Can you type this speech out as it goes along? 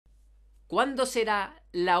¿Cuándo será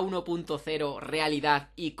la 1.0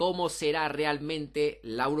 realidad y cómo será realmente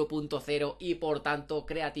la 1.0 y por tanto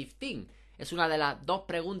Creative Team? Es una de las dos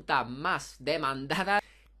preguntas más demandadas.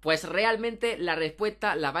 Pues realmente la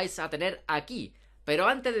respuesta la vais a tener aquí. Pero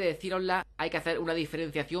antes de decirosla hay que hacer una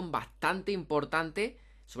diferenciación bastante importante,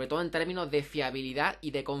 sobre todo en términos de fiabilidad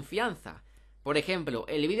y de confianza. Por ejemplo,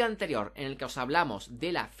 el vídeo anterior en el que os hablamos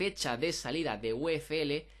de la fecha de salida de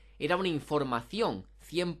UFL era una información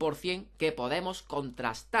 100% que podemos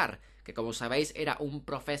contrastar, que como sabéis era un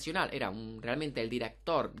profesional, era realmente el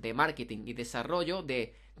director de marketing y desarrollo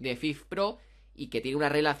de FIFA Pro y que tiene una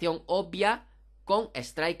relación obvia con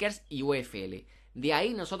Strikers y UFL. De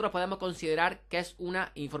ahí nosotros podemos considerar que es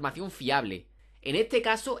una información fiable. En este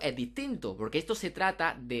caso es distinto, porque esto se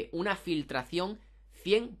trata de una filtración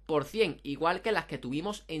 100%, igual que las que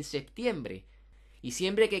tuvimos en septiembre. Y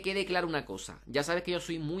siempre que quede claro una cosa, ya sabes que yo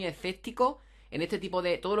soy muy escéptico en este tipo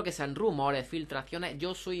de todo lo que sean rumores, filtraciones,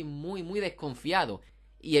 yo soy muy desconfiado.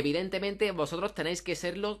 Y evidentemente vosotros tenéis que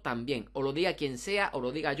serlo también, o lo diga quien sea, o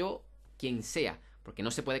lo diga yo, quien sea, porque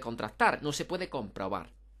no se puede contrastar, no se puede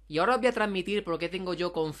comprobar. Y ahora os voy a transmitir por qué tengo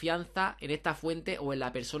yo confianza en esta fuente o en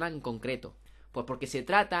la persona en concreto. Pues porque se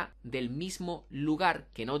trata del mismo lugar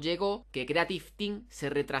que no llegó, que Creative Team se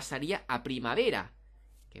retrasaría a primavera.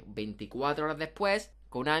 Que 24 horas después,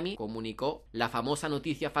 Konami comunicó la famosa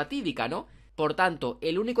noticia fatídica, ¿no? Por tanto,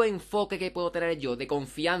 el único enfoque que puedo tener yo de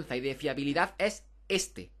confianza y de fiabilidad es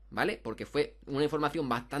este, ¿vale? Porque fue una información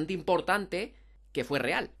bastante importante que fue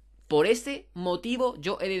real. Por ese motivo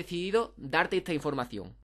yo he decidido darte esta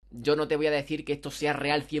información. Yo no te voy a decir que esto sea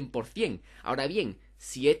real 100%. Ahora bien,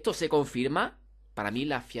 si esto se confirma, para mí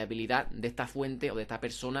la fiabilidad de esta fuente o de esta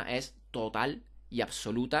persona es total y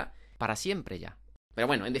absoluta para siempre ya. Pero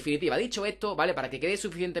bueno, en definitiva, dicho esto, ¿vale? Para que quede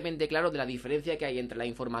suficientemente claro de la diferencia que hay entre la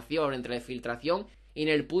información, entre la filtración y en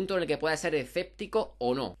el punto en el que pueda ser escéptico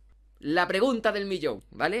o no. La pregunta del millón,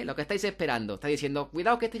 ¿vale? Lo que estáis esperando. Estáis diciendo,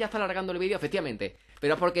 cuidado que este ya está alargando el vídeo, efectivamente.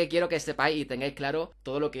 Pero es porque quiero que sepáis y tengáis claro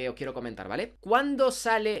todo lo que os quiero comentar, ¿vale? ¿Cuándo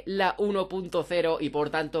sale la 1.0 y por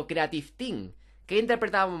tanto Creative Team? ¿Qué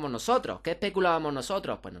interpretábamos nosotros? ¿Qué especulábamos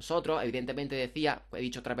nosotros? Pues nosotros, evidentemente decía, he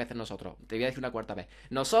dicho 3 veces nosotros, te voy a decir una cuarta vez.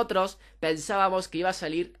 Nosotros pensábamos que iba a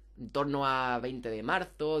salir en torno a 20 de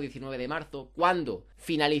marzo, 19 de marzo, cuando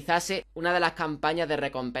finalizase una de las campañas de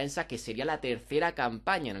recompensas, que sería la tercera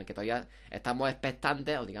campaña, en la que todavía estamos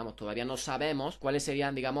expectantes, o digamos, todavía no sabemos cuáles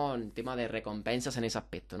serían, digamos, el tema de recompensas en ese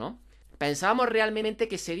aspecto, ¿no? Pensábamos realmente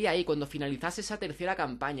que sería ahí, cuando finalizase esa tercera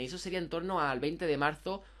campaña, y eso sería en torno al 20 de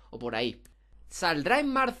marzo o por ahí. ¿Saldrá en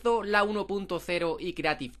marzo la 1.0 y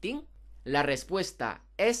Creative Team? La respuesta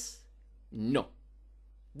es no.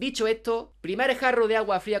 Dicho esto, primer jarro de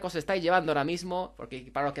agua fría que os estáis llevando ahora mismo, porque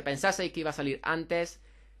para los que pensaseis que iba a salir antes,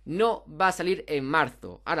 no va a salir en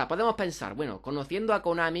marzo. Ahora, podemos pensar, bueno, conociendo a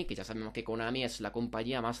Konami, que ya sabemos que Konami es la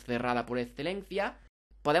compañía más cerrada por excelencia,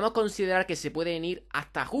 podemos considerar que se pueden ir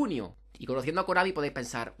hasta junio. Y conociendo a Konami podéis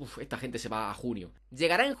pensar, esta gente se va a junio.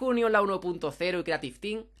 ¿Llegará en junio la 1.0 y Creative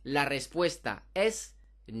Team? La respuesta es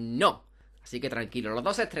no. Así que tranquilo, los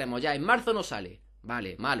dos extremos, ya en marzo no sale.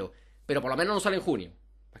 Vale, malo. Pero por lo menos no sale en junio.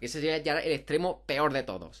 Porque ese sería ya el extremo peor de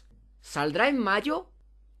todos. ¿Saldrá en mayo?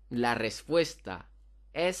 La respuesta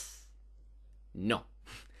es no.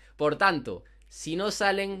 Por tanto, si no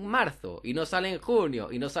sale en marzo, y no sale en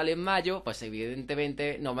junio, y no sale en mayo, pues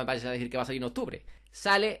evidentemente no me vais a decir que va a salir en octubre.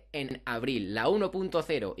 Sale en abril. La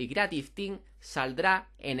 1.0 y Creative Team saldrá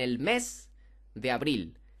en el mes de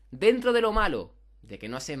abril. Dentro de lo malo, de que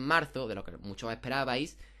no es en marzo, de lo que muchos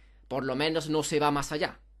esperabais, por lo menos no se va más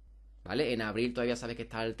allá, ¿vale? En abril todavía sabéis que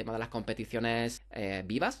está el tema de las competiciones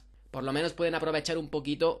vivas. Por lo menos pueden aprovechar un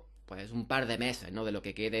poquito, pues un par de meses, ¿no? De lo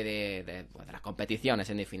que quede de las competiciones,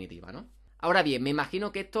 en definitiva, ¿no? Ahora bien, me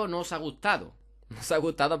imagino que esto no os ha gustado. No os ha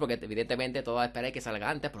gustado porque evidentemente todos esperáis que salga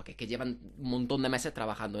antes, porque es que llevan un montón de meses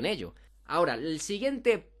trabajando en ello. Ahora, el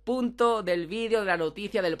siguiente punto del vídeo, de la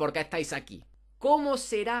noticia, del por qué estáis aquí. ¿Cómo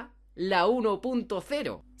será la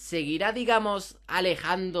 1.0? ¿Seguirá, digamos,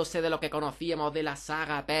 alejándose de lo que conocíamos de la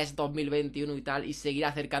saga PES 2021 y tal, y seguirá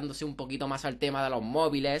acercándose un poquito más al tema de los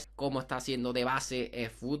móviles, como está haciendo de base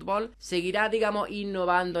Efootball? ¿Seguirá, digamos,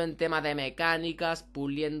 innovando en temas de mecánicas,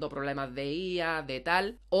 puliendo problemas de IA, de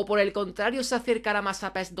tal? ¿O por el contrario se acercará más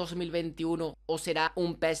a PES 2021 o será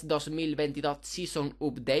un PES 2022 Season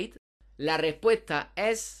Update? La respuesta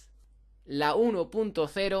es la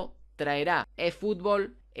 1.0 traerá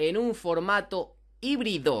Efootball en un formato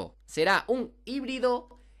híbrido. Será un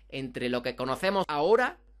híbrido entre lo que conocemos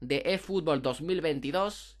ahora de Efootball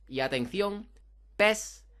 2022 y, atención,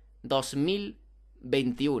 PES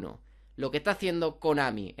 2021. Lo que está haciendo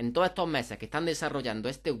Konami en todos estos meses que están desarrollando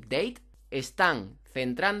este update están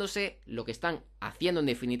centrándose, lo que están haciendo en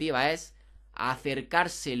definitiva es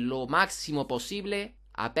acercarse lo máximo posible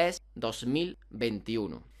a PES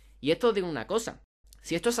 2021. Y esto digo una cosa,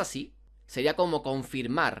 si esto es así, sería como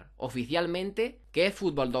confirmar oficialmente que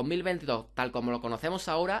Efootball 2022, tal como lo conocemos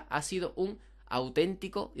ahora, ha sido un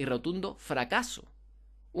auténtico y rotundo fracaso.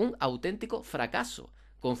 Un auténtico fracaso,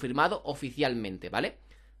 confirmado oficialmente, ¿vale?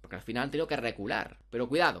 Porque al final han tenido que recular. Pero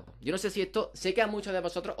cuidado, yo no sé si esto, sé que a muchos de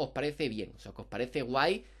vosotros os parece bien, o sea, que os parece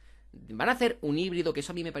guay. Van a hacer un híbrido, que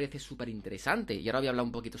eso a mí me parece súper interesante, y ahora voy a hablar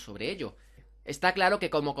un poquito sobre ello. Está claro que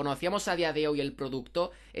como conocíamos a día de hoy el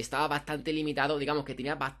producto, estaba bastante limitado, digamos que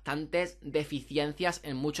tenía bastantes deficiencias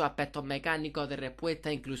en muchos aspectos mecánicos, de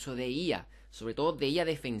respuesta, incluso de IA, sobre todo de IA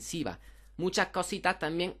defensiva. Muchas cositas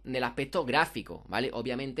también del aspecto gráfico, ¿vale?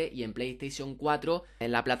 Obviamente, y en PlayStation 4,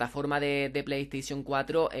 en la plataforma de PlayStation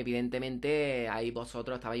 4, evidentemente, ahí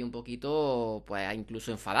vosotros estabais un poquito, pues,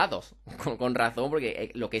 incluso enfadados, con razón,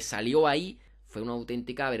 porque lo que salió ahí fue una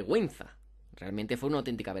auténtica vergüenza. Realmente fue una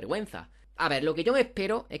auténtica vergüenza. A ver, lo que yo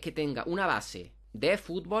espero es que tenga una base de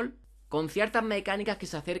fútbol con ciertas mecánicas que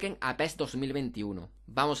se acerquen a PES 2021.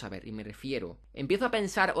 Vamos a ver, y me refiero. Empiezo a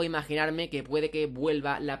pensar o imaginarme que puede que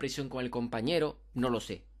vuelva la presión con el compañero, no lo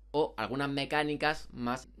sé. O algunas mecánicas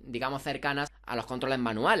más, digamos, cercanas a los controles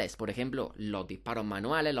manuales. Por ejemplo, los disparos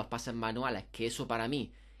manuales, los pases manuales, que eso para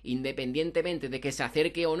mí, independientemente de que se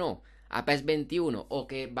acerque o no a PES 21 o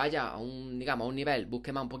que vaya a un, digamos, a un nivel,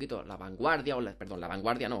 busque más un poquito la vanguardia,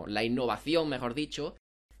 la innovación, mejor dicho,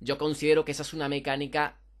 yo considero que esa es una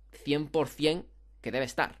mecánica 100% que debe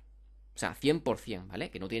estar. O sea, 100%,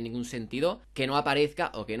 ¿vale? Que no tiene ningún sentido que no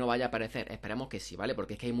aparezca o que no vaya a aparecer. Esperemos que sí, ¿vale?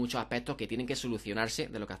 Porque es que hay muchos aspectos que tienen que solucionarse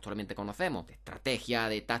de lo que actualmente conocemos. De estrategia,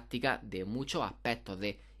 de táctica, de muchos aspectos.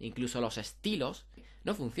 De incluso los estilos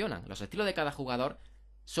no funcionan. Los estilos de cada jugador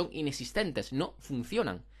son inexistentes, no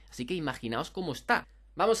funcionan. Así que imaginaos cómo está.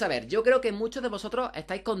 Vamos a ver, yo creo que muchos de vosotros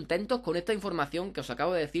estáis contentos con esta información que os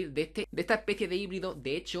acabo de decir de esta especie de híbrido.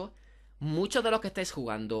 De hecho, muchos de los que estáis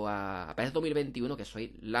jugando a PES 2021, que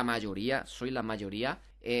sois la mayoría,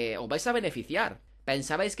 os vais a beneficiar.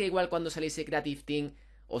 ¿Pensabais que igual cuando saliese Creative Team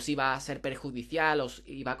os iba a ser perjudicial, os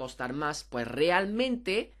iba a costar más? Pues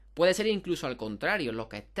realmente puede ser incluso al contrario. Los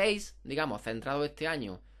que estéis, digamos, centrados este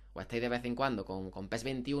año, o estáis de vez en cuando con PES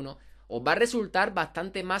 21, os va a resultar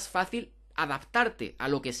bastante más fácil adaptarte a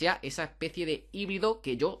lo que sea esa especie de híbrido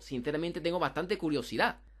que yo, sinceramente, tengo bastante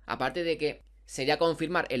curiosidad. Aparte de que sería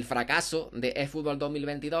confirmar el fracaso de Efootball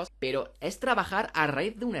 2022, pero es trabajar a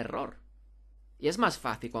raíz de un error. Y es más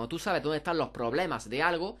fácil, cuando tú sabes dónde están los problemas de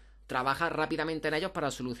algo, trabajas rápidamente en ellos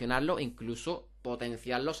para solucionarlo e incluso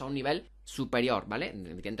potenciarlos a un nivel superior, ¿vale?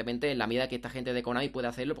 Evidentemente, en la medida que esta gente de Konami puede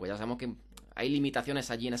hacerlo, porque ya sabemos que hay limitaciones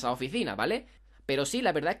allí en esa oficina, ¿vale? Pero sí,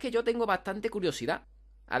 la verdad es que yo tengo bastante curiosidad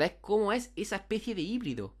a ver cómo es esa especie de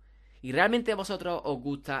híbrido. ¿Y realmente a vosotros os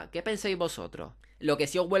gusta? ¿Qué pensáis vosotros? Lo que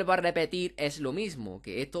sí os vuelvo a repetir es lo mismo,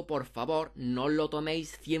 que esto por favor no lo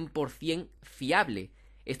toméis 100% fiable.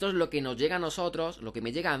 Esto es lo que nos llega a nosotros, lo que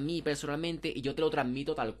me llega a mí personalmente y yo te lo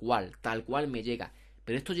transmito tal cual me llega.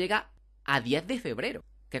 Pero esto llega a 10 de febrero,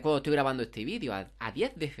 que es cuando estoy grabando este vídeo, a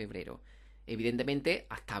 10 de febrero. Evidentemente,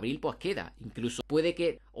 hasta abril pues queda. Incluso puede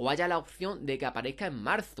que o haya la opción de que aparezca en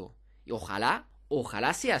marzo. Y ojalá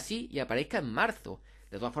sea así y aparezca en marzo.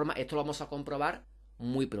 De todas formas, esto lo vamos a comprobar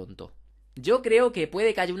muy pronto. Yo creo que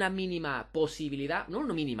puede que haya una mínima posibilidad, no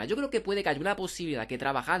mínima, yo creo que puede que haya una posibilidad que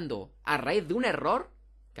trabajando a raíz de un error,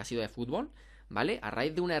 que ha sido de fútbol, ¿vale? A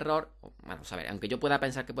raíz de un error, bueno, a ver, aunque yo pueda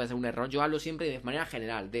pensar que puede ser un error, yo hablo siempre de manera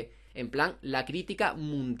general, en plan, la crítica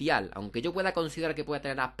mundial, aunque yo pueda considerar que puede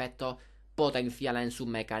tener aspectos potenciales en sus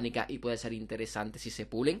mecánicas y puede ser interesante si se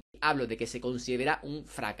pulen, hablo de que se considera un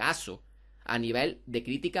fracaso a nivel de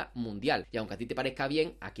crítica mundial. Y aunque a ti te parezca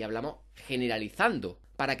bien, aquí hablamos generalizando,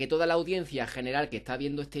 para que toda la audiencia general que está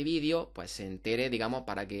viendo este vídeo pues se entere, digamos,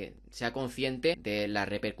 para que sea consciente de la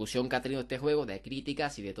repercusión que ha tenido este juego, de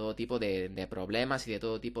críticas y de todo tipo de problemas y de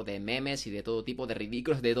todo tipo de memes y de todo tipo de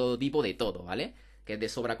ridículos, de todo tipo de todo, ¿vale? Que es de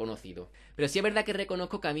sobra conocido. Pero sí es verdad que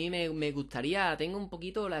reconozco que a mí me gustaría, tengo un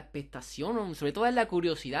poquito la expectación, sobre todo es la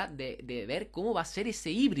curiosidad de ver cómo va a ser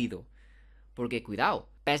ese híbrido. Porque cuidado,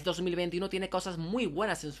 PES 2021 tiene cosas muy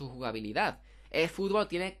buenas en su jugabilidad. Efootball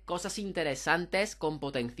tiene cosas interesantes con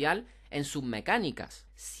potencial en sus mecánicas.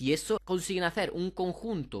 Si eso consiguen hacer un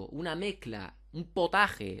conjunto, una mezcla, un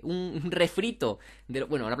potaje, un refrito.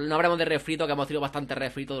 Bueno, no hablamos de refrito, que hemos tenido bastante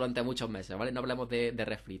refrito durante muchos meses, ¿vale? No hablemos de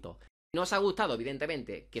refrito. No os ha gustado,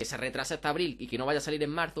 evidentemente, que se retrase hasta abril y que no vaya a salir en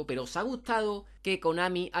marzo, pero os ha gustado que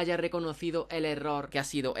Konami haya reconocido el error que ha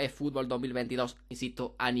sido Efootball 2022,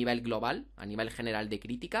 insisto, a nivel global, a nivel general de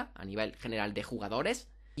crítica, a nivel general de jugadores.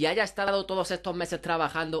 y haya estado todos estos meses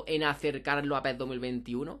trabajando en acercarlo a PES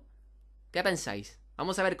 2021? ¿Qué pensáis?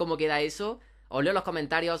 Vamos a ver cómo queda eso. Os leo los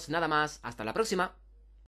comentarios, nada más, hasta la próxima.